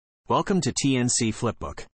Welcome to TNC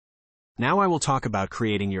FlipBook. Now I will talk about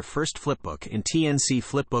creating your first flipbook in TNC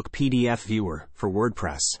FlipBook PDF Viewer for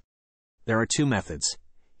WordPress. There are two methods.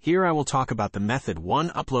 Here I will talk about the method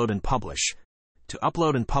 1, upload and publish. To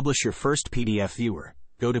upload and publish your first PDF viewer,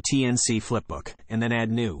 go to TNC FlipBook and then add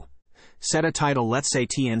new. Set a title, let's say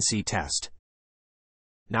TNC Test.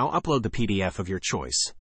 Now upload the PDF of your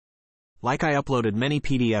choice. Like I uploaded many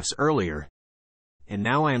PDFs earlier, and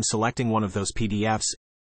now I am selecting one of those PDFs,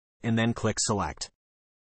 and then click Select.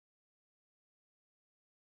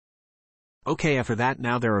 Okay, after that,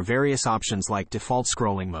 now there are various options like default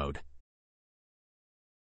scrolling mode.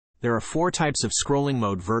 There are 4 types of scrolling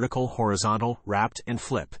mode: vertical, horizontal, wrapped, and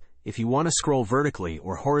flip. If you want to scroll vertically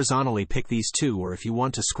or horizontally, pick these two, or if you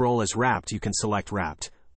want to scroll as wrapped, you can select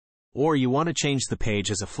wrapped. Or you want to change the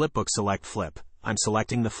page as a flipbook, select flip. I'm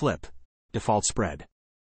selecting the flip. Default spread.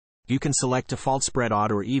 You can select default spread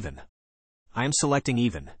odd or even. I am selecting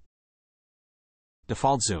even.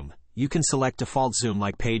 Default zoom. You can select default zoom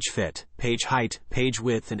like page fit, page height, page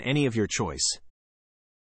width, and any of your choice.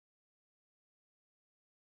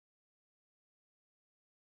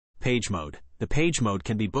 Page mode. The page mode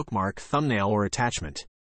can be bookmark, thumbnail, or attachment.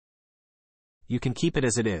 You can keep it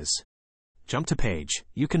as it is. Jump to page.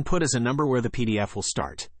 You can put as a number where the PDF will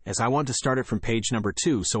start. As I want to start it from page number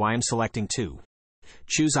 2, so I am selecting 2.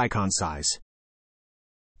 Choose icon size.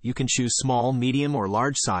 You can choose small, medium, or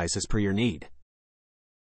large size as per your need.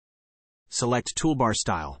 Select toolbar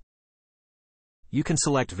style. You can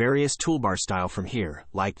select various toolbar style from here,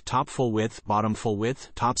 like top full width,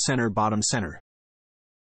 top center, bottom center.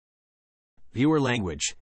 Viewer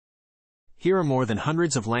language. Here are more than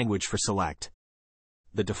hundreds of language for select.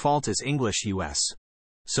 The default is English US.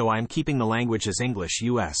 So I am keeping the language as English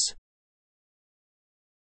US.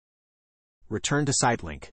 Return to site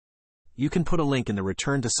link. You can put a link in the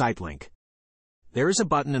return to site link. There is a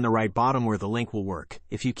button in the right bottom where the link will work.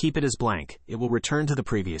 If you keep it as blank, it will return to the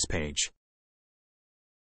previous page.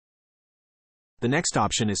 The next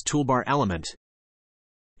option is toolbar element.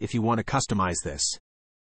 If you want to customize this,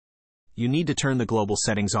 you need to turn the global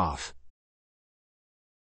settings off.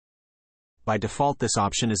 By default, this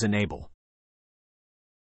option is enable.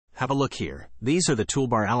 Have a look here. These are the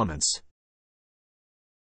toolbar elements.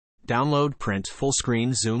 Download, print, full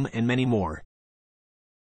screen, zoom, and many more.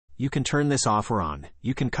 You can turn this off or on.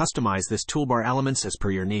 You can customize this toolbar elements as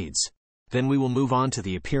per your needs. Then we will move on to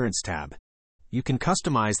the Appearance tab. You can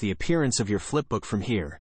customize the appearance of your flipbook from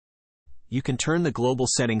here. You can turn the global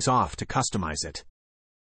settings off to customize it.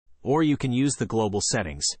 Or you can use the global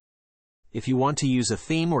settings. If you want to use a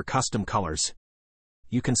theme or custom colors,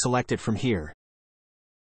 you can select it from here.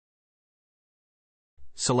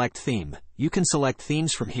 Select theme. You can select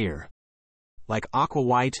themes from here, like aqua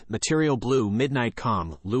white, material blue, midnight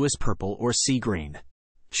calm, Lewis purple, or sea green.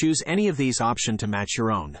 Choose any of these options to match your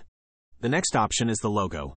own. The next option is the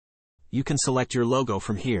logo. You can select your logo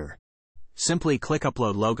from here. Simply click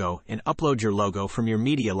Upload Logo and upload your logo from your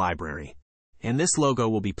media library. And this logo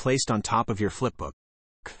will be placed on top of your flipbook.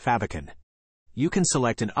 Favicon. You can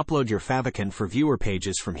select and upload your favicon for viewer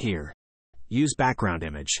pages from here. Use background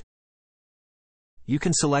image. You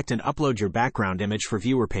can select and upload your background image for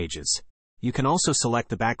viewer pages. You can also select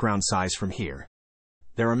the background size from here.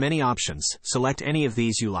 There are many options. Select any of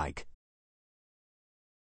these you like.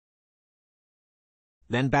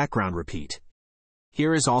 Then background repeat.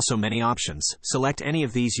 Here is also many options. Select any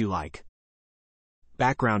of these you like.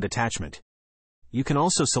 Background attachment. You can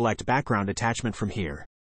also select background attachment from here.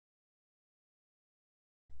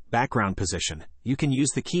 Background position. You can use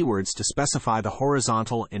the keywords to specify the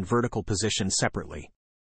horizontal and vertical position separately.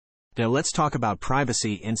 Now let's talk about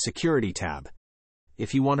Privacy and Security tab.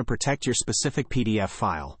 If you want to protect your specific PDF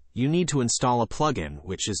file, you need to install a plugin,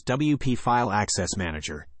 which is WP File Access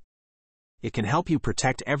Manager. It can help you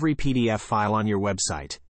protect every PDF file on your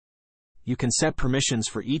website. You can set permissions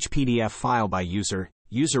for each PDF file by user,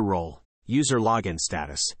 user role, user login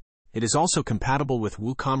status. It is also compatible with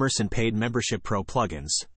WooCommerce and Paid Membership Pro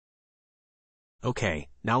plugins. Okay,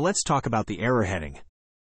 now let's talk about the error heading.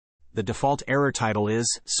 The default error title is,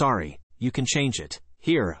 sorry. You can change it.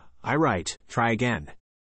 Here, I write, try again.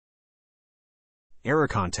 Error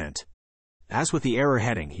content. As with the error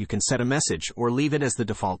heading, you can set a message or leave it as the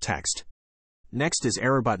default text. Next is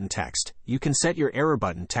error button text. You can set your error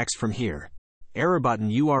button text from here. Error button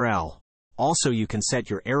URL. Also, you can set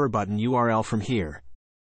your error button URL from here.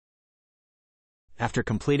 After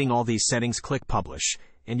completing all these settings, click Publish,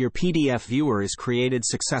 and your PDF viewer is created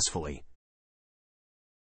successfully.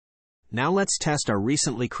 Now let's test our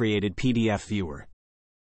recently created PDF viewer.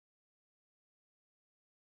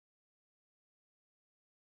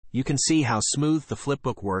 you can see how smooth the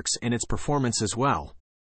FlipBook works in its performance as well.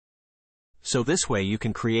 So this way you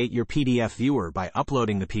can create your PDF viewer by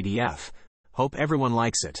uploading the PDF. Hope everyone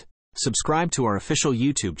likes it. Subscribe to our official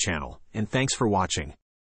YouTube channel, and thanks for watching.